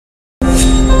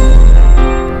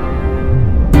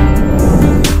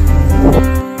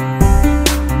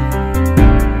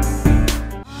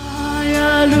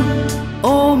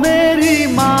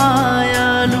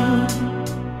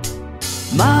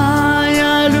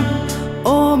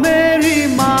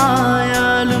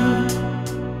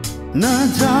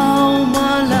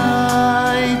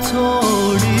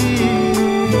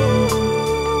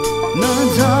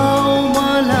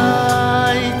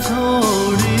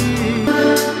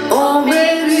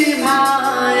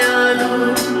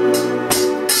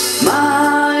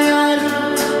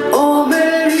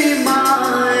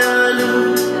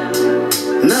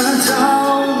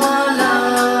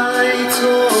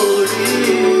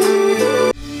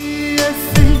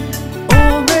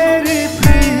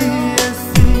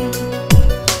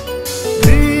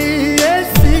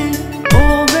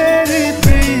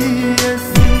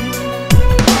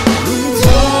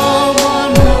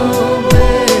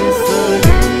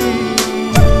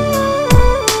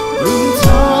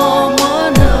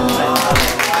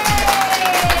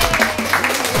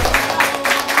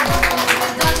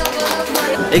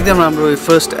एकदम राम्रो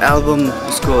first album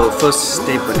उसको फर्स्ट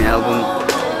स्टेप भन्ने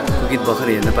एल्बमको गीत भर्खर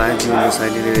हेर्न पाएँ जीवन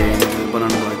शैलीले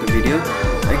बनाउनु भएको भिडियो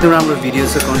एकदम राम्रो भिडियो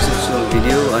छ कन्सेप्चुअल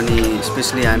भिडियो अनि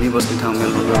स्पेसली हामी बस्ने ठाउँ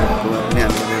मेलबोर्न भएको पनि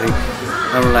हामीलाई धेरै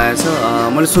राम्रो लागेको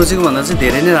छ मैले सोचेको भन्दा चाहिँ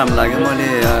धेरै नै राम्रो लाग्यो मैले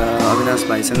अविनाश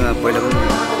भाइसँग पहिला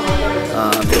पनि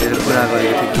भेटेर कुरा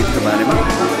गरेको थिएँ गीतको बारेमा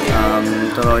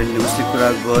तर अहिले उसले कुरा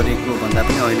गरेको भन्दा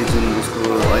पनि अहिले जुन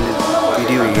उसको अहिले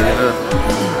भिडियो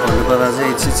हेरेर भन्नुपर्दा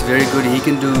चाहिँ it's very good he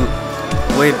can do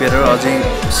way better अझै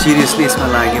सिरियसली यसमा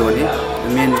लाग्यो भने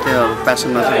मेन चाहिँ अब प्यासन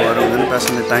मात्र भएर हुँदैन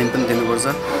प्यासनले टाइम पनि दिनुपर्छ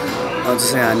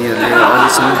जसै हामीहरूले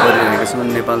अहिलेसम्म गरिरहेका छौँ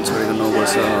नेपाल छोडेको 9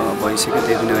 वर्ष भइसक्यो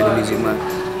त्यही पनि अहिले म्युजिकमा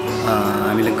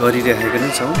हामीले गरिरहेका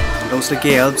नै छौँ र उसले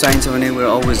केही हेल्प चाहिन्छ भने where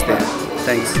always there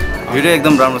thanks video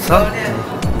एकदम राम्रो छ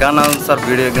गाना अनुसार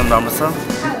भिडियो एकदम राम्रो छ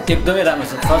एकदमै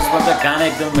राम्रो छ फर्स्टबाट गाना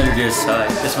एकदम मेलोडियस छ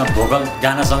त्यसमा भोकल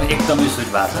गानासँग एकदमै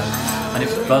सुट भएको छ अनि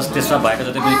प्लस त्यसमा भएको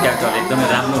जति पनि क्यारेक्टरले एकदमै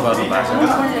राम्रो गर्नु भएको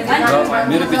छ र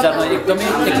मेरो विचारमा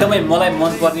एकदमै मलाई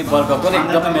मनपर्ने वर्गको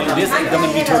एकदमै मेलोडियस एकदमै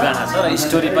मिठो गाना छ र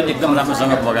स्टोरी पनि एकदम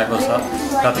राम्रोसँग बगाएको छ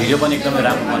र भिडियो पनि एकदमै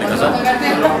राम्रो बनेको छ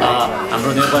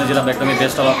हाम्रो न्युपाने जिल्लामा एकदमै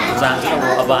बेस्ट अफ चाहन्छु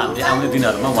अब हामीले आउने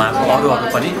दिनहरूमा उहाँको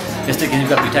अरू पनि यस्तै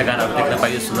किसिमका मिठा गानाहरू देख्न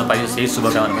पाइयोस् सुन्न पाइयोस् यही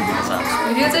शुभकामना पनि दिन चाहन्छु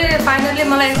भिडियो चाहिँ फाइनली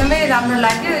मलाई एकदमै राम्रो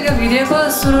लाग्यो यो भिडियोको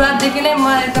सुरुवातदेखि नै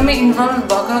म एकदमै इन्भल्भ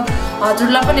भएको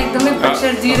हजुरलाई पनि एकदमै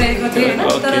प्रेसर दिइरहेको थिएँ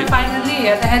होइन तर फाइनली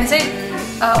हेर्दाखेरि चाहिँ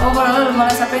ओभरअल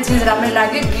मलाई सबै चिज राम्रै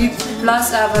लाग्यो गीत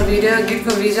प्लस अब भिडियो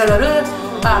गीतको भिजुअलहरू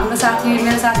हाम्रो साथी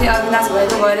मेरो साथी अविनाश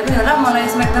भएको भएर पनि होला मलाई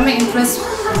यसमा एकदमै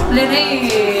इन्ट्रेस्टले नै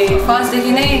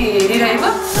फर्स्टदेखि नै हेरिरहेको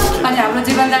अनि हाम्रो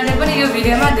जीवनदारले पनि यो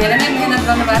भिडियोमा धेरै नै मिहिनेत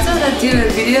गर्नुभएको छ र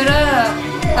भिडियो र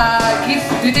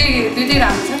गीत दुइटै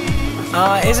राम्रो छ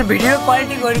एज अ भिडियो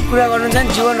क्वालिटीको कुरा गर्नु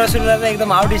चाहिँ जीवन रसुललाई चाहिँ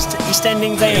एकदम आउट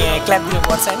स्ट्यान्डिङ चाहिँ क्ल्याप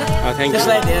दिनुपर्छ होइन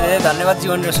त्यसलाई धेरै धेरै धन्यवाद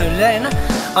जीवन रसुललाई होइन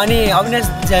अनि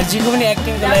अविनाशजीको पनि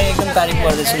एक्टिङको लागि एकदम तारिफ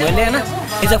गर्दैछु मैले होइन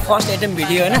it's a first attempt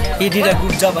video होइन हि डिड अ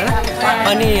गुड जब होइन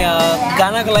अनि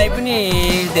गानाको लागि पनि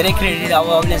धेरै क्रेडिट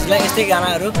अब अविनाशलाई यस्तै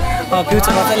गानाहरू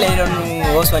फ्युचरमा चाहिँ ल्याइरहनु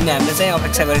होस् भन्ने हामीले चाहिँ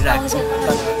अपेक्षा गरिरहेको छौँ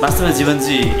वास्तवमा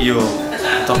जीवनजी यो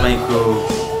तपाईँको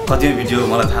कतिवटा भिडियो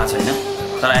मलाई थाहा छैन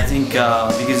तर आई थिङ्क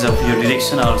बिकज अफ यो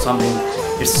direction or something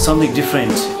it's something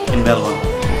different in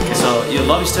Melbourne so यो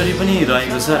लभ स्टोरी पनि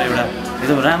रहेको छ र एउटा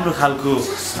एकदम राम्रो खालको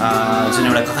जुन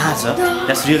एउटा कथा छ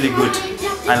that's really good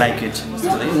I like it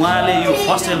उहाँले यो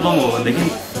फर्स्ट एल्बम हो भनेदेखि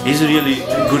he is really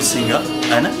good singer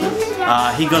होइन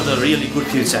he got the really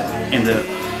good future in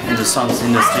the songs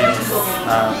industry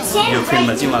यो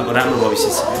फिल्ममा चाहिँ उहाँको राम्रो भविष्य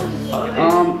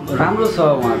छ राम्रो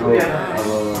छ उहाँको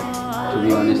अब टु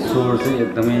बी अनेस्ट स्वर चाहिँ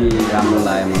एकदमै राम्रो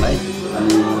लाग्यो मलाई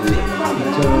अनि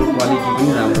पिक्चर क्वालिटी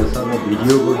पनि राम्रो छ र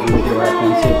भिडियोको जुन एउटा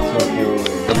कन्सेप्ट छ त्यो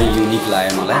एकदमै युनिक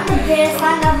लाग्यो मलाई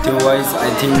त्यो wise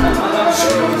I think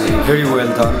very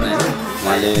well done होइन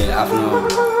उहाँले आफ्नो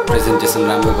प्रेजेन्टेसन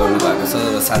राम्रो गर्नुभएको छ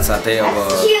र साथसाथै अब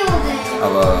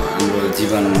हाम्रो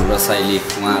जीवन र शैली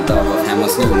उहाँ त अब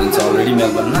फेमस नै हुनुहुन्छ अलरेडी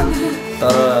मेलबर्नमा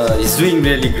तर इज डुइङ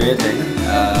रियली ग्रेट होइन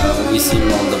विस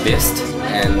हिम all the best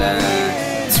and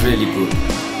it's really good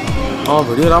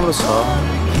video राम्रो छ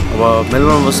अब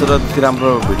मेलबर्नमा बसेर त्यति राम्रो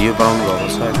भिडियो बनाउनु भएको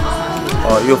छ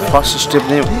होइन यो फर्स्ट स्टेप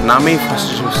नै नामै फर्स्ट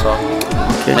स्टेप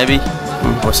छ maybe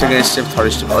second step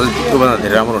third step अझै त्योभन्दा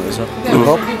धेरै राम्रो हुनेछ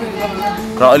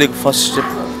र अहिलेको फर्स्ट स्टेप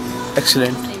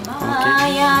एक्सिलेन्ट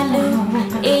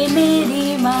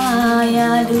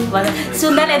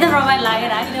सुन्दा एकदम रमाइलो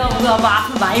लागेर अब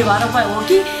आफ्नो भाइ भएर हो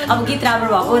कि अब गीत राम्रो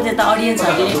भएको त्यो त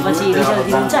अडियन्सहरूले पछि रिजल्ट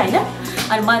दिनुहुन्छ होइन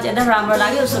अनि मलाई चाहिँ एकदम राम्रो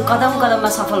लाग्यो उसको कदम कदममा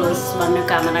सफल होस् भन्ने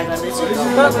कामना गर्दैछु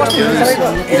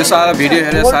त्यो सारा भिडियो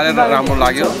हेरेर साह्रै राम्रो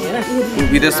लाग्यो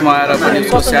विदेशमा आएर पनि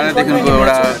उसको सानैदेखिको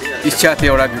एउटा इच्छा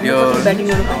थियो एउटा भिडियो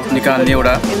निकाल्ने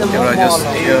एउटा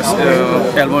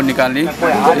एल्बम निकाल्ने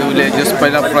उसले जस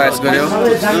पहिला प्रयास गर्यो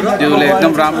त्यसले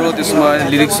एकदम राम्रो त्यसमा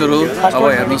लिरिक्सहरू अब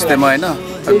हेर्नुहोस् त्यहाँ होइन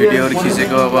भिडियोहरू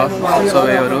खिचेको अब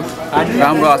सबैहरू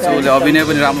राम्रो आएको छ उसले अभिनय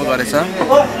पनि राम्रो गरेछ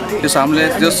त्यस हामीले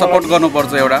त्यो सपोर्ट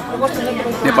गर्नुपर्छ एउटा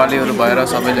नेपालीहरू भएर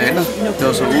सबैले होइन त्यो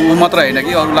ऊ मात्र होइन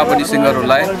कि अरूलाई पनि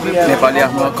सिङ्गरहरूलाई नेपाली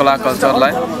आफ्नो कला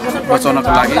कल्चरलाई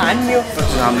बचाउनको लागि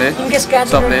हामीले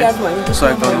सबले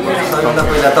सहयोग गर्नुपर्छ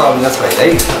पहिला त अविनाश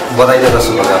भाइलाई बधाई दिन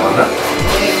शुभकामना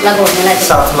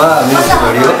साथमा म्युजिक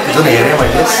भिडियो जुन हेरेँ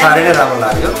मैले साह्रै नै राम्रो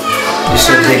लाग्यो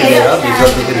स्टेपदेखि लिएर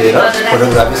भिजुअलदेखि लिएर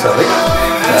फोटोग्राफी सबै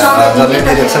जसले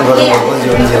डिरेक्सन गर्नुभएको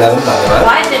जीवनजीलाई पनि धन्यवाद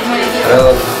र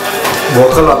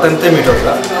भोकल अत्यन्तै मिठो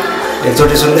छ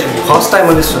एकचोटि सुन्दै फर्स्ट टाइम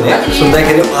मैले सुनेँ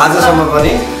सुन्दाखेरि आजसम्म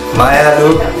पनि मायालु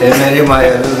हे मेरी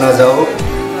मायालु नजाऊ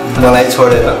मलाई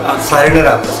छोडेर साह्रै नै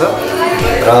राम्रो छ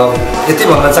र यति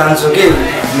भन्न चाहन्छु कि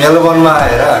मेलबर्नमा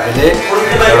आएर हामीले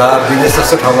एउटा विदेश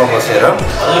जस्तो ठाउँमा बसेर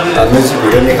म्युजिक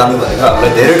भिडियो निकाल्नु भनेको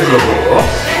हामीलाई धेरै ठुलो कुरो हो।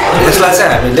 यसलाई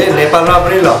चाहिँ हामीले नेपालमा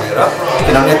पनि लगेर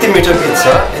किनभने यति मिठो गीत छ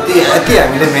यति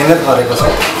हामीले मेहनत गरेको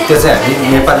छौँ त्यो चाहिँ हामी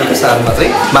नेपालीको साथमा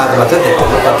चाहिँ मार्गमा चाहिँ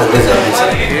देखाउनु अत्यन्तै जरुरी छ।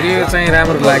 भिडियो चाहिँ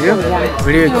राम्रो लाग्यो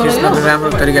भिडियो खिच्न पनि राम्रो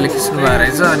तरिकाले खिच्नु भएको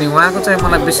रहेछ अनि उहाँको चाहिँ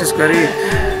मलाई विशेष गरी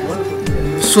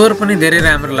स्वर पनि धेरै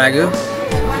राम्रो लाग्यो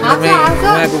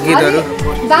उहाँको गीत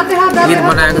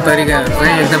बनाएको तरिकाहरू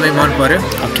चाहिँ एकदमै मन पर्यो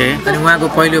अनि उहाँको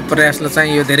पहिलो प्रयासलाई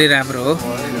चाहिँ यो धेरै राम्रो हो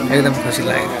एकदम खुसी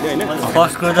लाग्यो।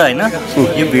 फर्स्ट कुरो त होइन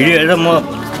यो भिडियो हेरेर म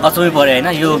अचम्मै परेँ होइन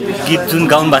यो गीत जुन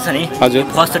गाउनु भएको छ नि हजुर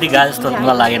फर्स्टचोटि गाए जस्तो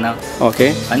मलाई लागेन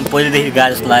अनि पहिलेदेखि गाए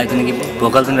जस्तो लाग्यो किनकि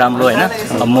भोकल पनि राम्रो होइन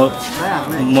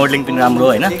मोडलिङ पनि राम्रो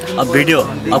होइन अब भिडियो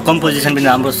अब कम्पोजिसन पनि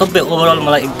राम्रो सबै ओभरअल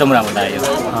मलाई एकदम राम्रो लाग्यो।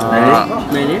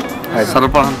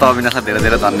 सर्वप्रथम त अविनाशलाई धेरै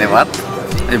धेरै धन्यवाद।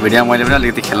 यो भिडियो मैले पनि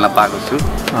अलिकति खेल्न पाएको छु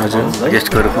हजुर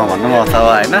गेस्टको रूपमा भनौँ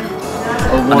अथवा होइन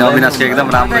अनि अविनाशको एकदम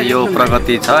राम्रो यो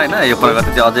प्रगति छ होइन यो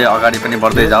प्रगति चाहिँ अझै अगाडि पनि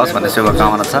बढ्दै जाओस् भन्ने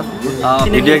शुभकामना छ।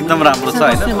 भिडियो एकदम राम्रो छ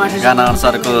होइन गाना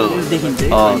अनुसारको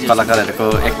कलाकारहरूको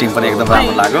एक्टिङ पनि एकदम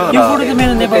राम्रो लाग्यो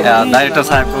र डाइरेक्टर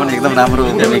साहबको पनि एकदम राम्रो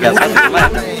भूमिका छ।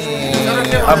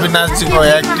 अविनाशजीको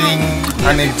एक्टिङ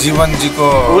अनि जीवनजीको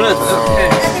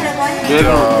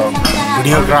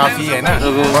भिडियोग्राफी होइन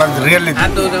मलाई रियली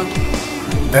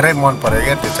धेरै मन पर्यो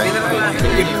क्या त्यो चाहिँ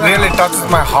it really touch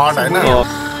my heart होइन।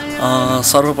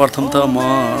 सर्वप्रथम त म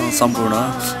सम्पूर्ण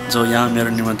जो यहाँ मेरो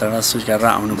निमन्त्रणा स्वीकारेर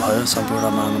आउनुभयो सम्पूर्ण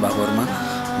महानुभावहरूमा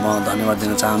म धन्यवाद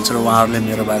दिन चाहन्छु र उहाँहरूले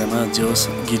मेरो बारेमा जो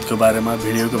गीतको बारेमा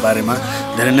भिडियोको बारेमा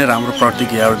धेरै नै राम्रो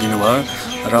प्रतिक्रियाहरू दिनुभयो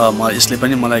र यसले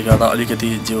पनि मलाई गर्दा अलिकति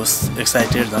जो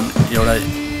एक्साइटेड झन् एउटा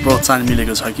प्रोत्साहन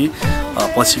मिलेको छ कि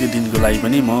पछिको दिनको लागि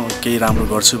पनि म केही राम्रो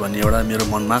गर्छु भन्ने एउटा मेरो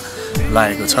मनमा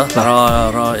लागेको छ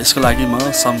र यसको लागि म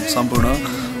सम्पूर्ण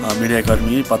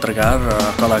मिडियाकर्मी पत्रकार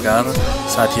कलाकार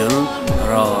साथीहरू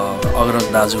र अग्रज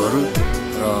दाजुहरू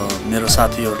र मेरो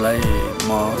साथीहरूलाई म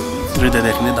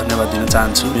हृदयदेखि नै धन्यवाद दिन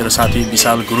चाहन्छु। मेरो साथी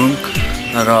विशाल गुरुङ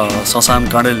र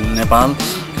शशाङ्क कँडेल नेपाल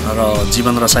र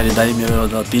जीवन रसाइली दाई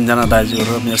मेरो तीनजना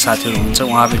दाजुहरू मेरो साथीहरू हुनुहुन्छ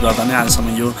उहाँहरूले गर्दा नै आजसम्म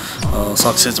यो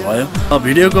सक्सेस भयो।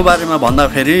 भिडियोको बारेमा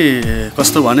भन्दाखेरि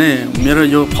कस्तो भने मेरो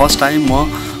यो फर्स्ट टाइम म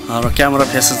र क्यामेरा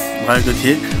फेसेस भएको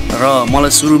थिएँ र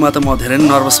मलाई सुरुमा त म धेरै नै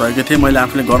नर्भस भएको थिएँ मैले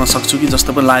आफूले गर्न सक्छु कि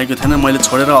जस्तो पनि लागेको थिएन मैले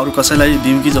छोडेर अरू कसैलाई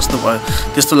दिउँ कि जस्तो भयो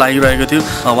त्यस्तो लागिरहेको थियो।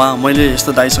 उहाँ मैले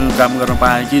यस्तो दाइसँग काम गर्न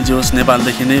पाएँ कि जो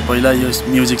नेपालदेखि नै पहिला यो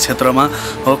म्युजिक क्षेत्रमा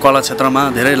हो कला क्षेत्रमा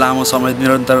धेरै लामो समय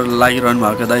निरन्तर लागिरहनु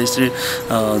भएको दाइ श्री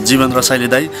जीवन रसाइली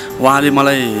दाइ उहाँले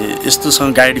मलाई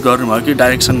यस्तोसँग गाइड गर्नुभयो कि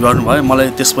डाइरेक्सन गर्नुभयो मलाई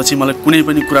त्यसपछि मलाई कुनै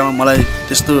पनि कुरामा मलाई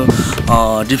त्यस्तो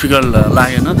डिफिकल्ट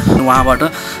लागेन। उहाँबाट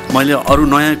मैले अरू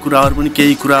नयाँ कुराहरू पनि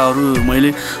केही कुराहरू मैले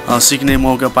सिक्ने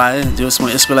मौका पाएँ जसमा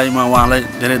यसको लागि म उहाँलाई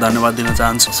धेरै धन्यवाद दिन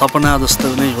चाहन्छु। सपना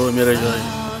जस्तो नै हो मेरो यो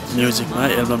म्युजिकमा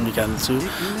एल्बम निकाल्छु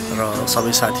र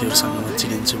सबै साथीहरूसँग म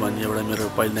चिनिन्छु भन्ने एउटा मेरो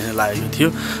पहिलेदेखि लागेको थियो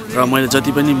र मैले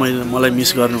जति पनि मलाई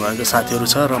मिस गर्नुभएको साथीहरू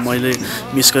छ र मैले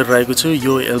मिस गरिरहेको छु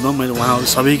यो एल्बम मैले उहाँहरू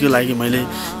सबैको लागि मैले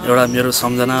एउटा मेरो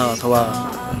सम्झना अथवा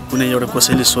कुनै एउटा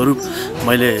कसैले स्वरूप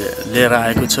मैले लिएर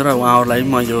आएको छु र उहाँहरूलाई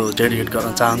म यो डेडिकेट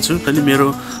गर्न चाहन्छु। अनि मेरो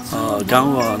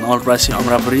गाउँ नवलपरासी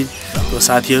अमरापुरीको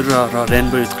साथीहरू र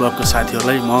रेनबो युथ क्लबको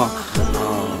साथीहरूलाई म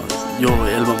यो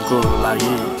एल्बमको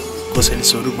लागि कसैले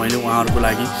स्वरूप मैले उहाँहरूको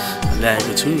लागि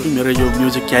ल्याएको छु। मेरो यो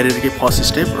म्युजिक क्यारियरकै फर्स्ट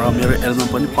स्टेप र मेरो एल्बम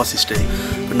पनि फर्स्ट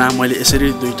स्टेपको नाम मैले यसरी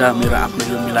दुईवटा मेरो आफ्नो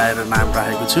यो मिलाएर नाम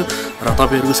राखेको छु र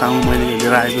तपाईँहरूको सामु मैले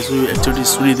लिएर आएको छु। एकचोटि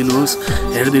सुनिदिनुहोस्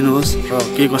हेरिदिनुहोस् र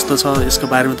के कस्तो छ यसको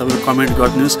बारेमा तपाईँहरू कमेन्ट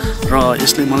गरिदिनुहोस् र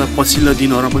यसले मलाई पछिल्लो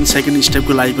दिनहरूमा पनि सेकेन्ड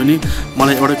स्टेपको लागि पनि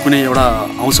मलाई कुनै एउटा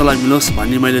हौसला मिलोस्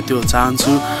भन्ने मैले त्यो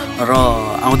चाहन्छु र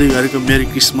आउँदै गरेको मेरी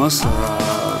क्रिसमस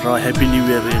र ह्याप्पी न्यु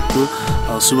इयरको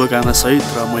शुभकामना सहित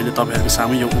र मैले तपाईँहरूको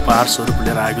सामु यो उपहार स्वरूप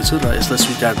लिएर आएको छु र यसलाई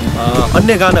स्वीकार दिनु।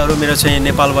 अन्य गानाहरू मेरो चाहिँ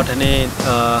नेपालबाट नै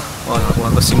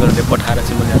उहाँको सिङ्गरले पठाएर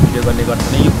चाहिँ मैले भिडियो गर्ने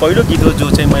गर्थेँ। यो पहिलो गीत हो जो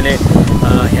चाहिँ मैले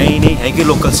यहीँकै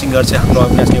लोकल सिङ्गर चाहिँ हाम्रो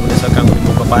अविनाश नेउपानेसँग काम गर्ने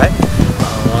मौका पाएँ।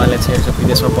 उहाँले चाहिँ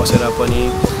विदेशमा बसेर पनि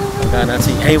गाना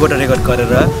चाहिँ यहीँबाट रेकर्ड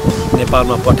गरेर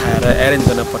नेपालमा पठाएर एरेन्ज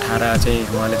गर्न पठाएर चाहिँ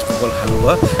उहाँले भोकल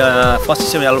हाल्नुभयो। फर्स्ट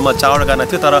चाहिँ एल्बममा 4वटा गाना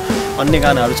थियो तर अन्य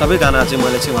गानाहरू सबै गाना चाहिँ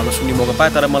मैले चाहिँ उहाँको सुन्ने मौका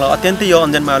पाएँ। तर मलाई अत्यन्तै यो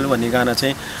अन्जन मायालु भन्ने गाना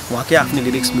चाहिँ उहाँकै आफ्नै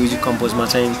लिरिक्स म्युजिक कम्पोजमा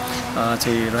चाहिँ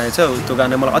रहेछ त्यो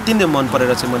गाना मलाई अत्यन्तै मन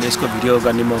परेर चाहिँ मैले यसको भिडियो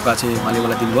गर्ने मौका चाहिँ उहाँले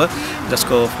मलाई दिनुभयो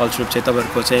जसको फलस्वरूप चाहिँ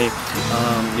तपाईँहरूको चाहिँ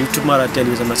युट्युबमा र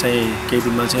टेलिभिजनमा चाहिँ केही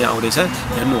दिनमा चाहिँ आउँदैछ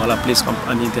हेर्नु होला प्लिज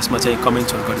अनि त्यसमा चाहिँ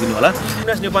कमेन्ट्सहरू गरिदिनु होला।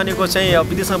 अविनाश नेउपानेको चाहिँ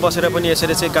विदेशमा बसेर पनि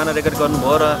यसरी चाहिँ गाना रेकर्ड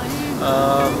गर्नुभयो र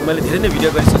मैले धेरै नै भिडियो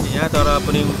गरिसकेँ यहाँ तर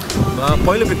पनि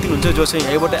पहिलो व्यक्ति हुन्छ जो चाहिँ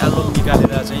यहीँबाट एल्बम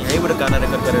निकालेर चाहिँ यहीँबाट गाना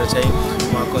रेकर्ड गरेर चाहिँ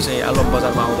उहाँको चाहिँ एल्बम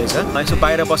बजारमा आउँदैछ यसो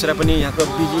बाहिर बसेर पनि यहाँको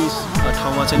बिजी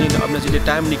ठाउँमा चाहिँ नि अविनाशजीले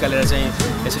टाइम निकालेर चाहिँ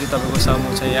यसरी तपाईँको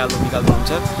सामु चाहिँ एल्बम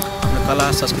निकाल्नुहुन्छ आफ्नो कला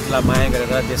संस्कृतिलाई माया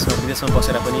गरेर देशमा विदेशमा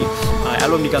बसेर पनि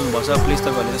एल्बम निकाल्नुभएको छ प्लिज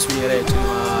तपाईँहरूले सुनेर एक्चुअली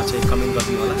उहाँ चाहिँ कमेन्ट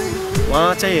गरिदिनु होला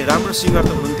उहाँ चाहिँ राम्रो सिङ्गर त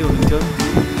हुनुहुन्थ्यो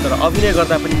तर अभिनय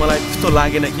गर्दा पनि मलाई त्यस्तो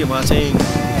लागेन कि उहाँ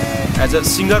चाहिँ एज अ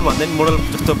सिङ्गर भन्दा पनि मोडल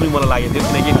जस्तो पनि मलाई लागेको थियो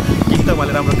किनकि गीत त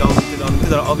उहाँले राम्रो गाउनुहुन्थ्यो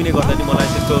तर अभिनय गर्दा पनि मलाई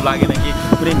त्यस्तो लागेन कि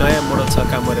कुनै नयाँ मोडल छ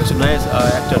काम गरेको छु नयाँ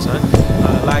एक्टर छ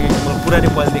लाग्यो कि मलाई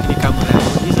पुरानै पहिलेदेखि काम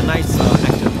गरेको is a nice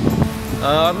actor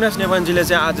Avinash नेपालजीले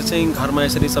चाहिँ आज चाहिँ घरमा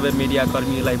यसरी सबै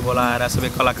मिडियाकर्मीलाई बोलाएर सबै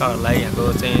कलाकारहरूलाई यहाँको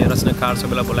चाहिँ रचनाकार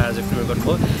सबैलाई बोलाएर चाहिँ प्रयोग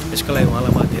गर्नुभयो यसको लागि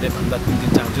उहाँलाई म धेरै धन्यवाद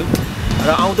दिन चाहन्छु र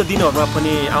आउँदो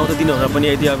दिनहरूमा पनि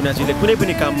यदि अविनाशजीले कुनै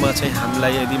पनि काममा चाहिँ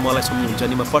हामीलाई यदि मलाई सोध्नुहुन्छ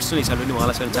भने म पर्सनल हिसाबले पनि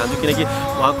उहाँलाई सोध्न चाहन्छु किनकि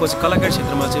उहाँको चाहिँ कलाकार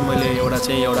क्षेत्रमा चाहिँ मैले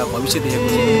एउटा भविष्य देखेको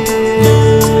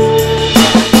छु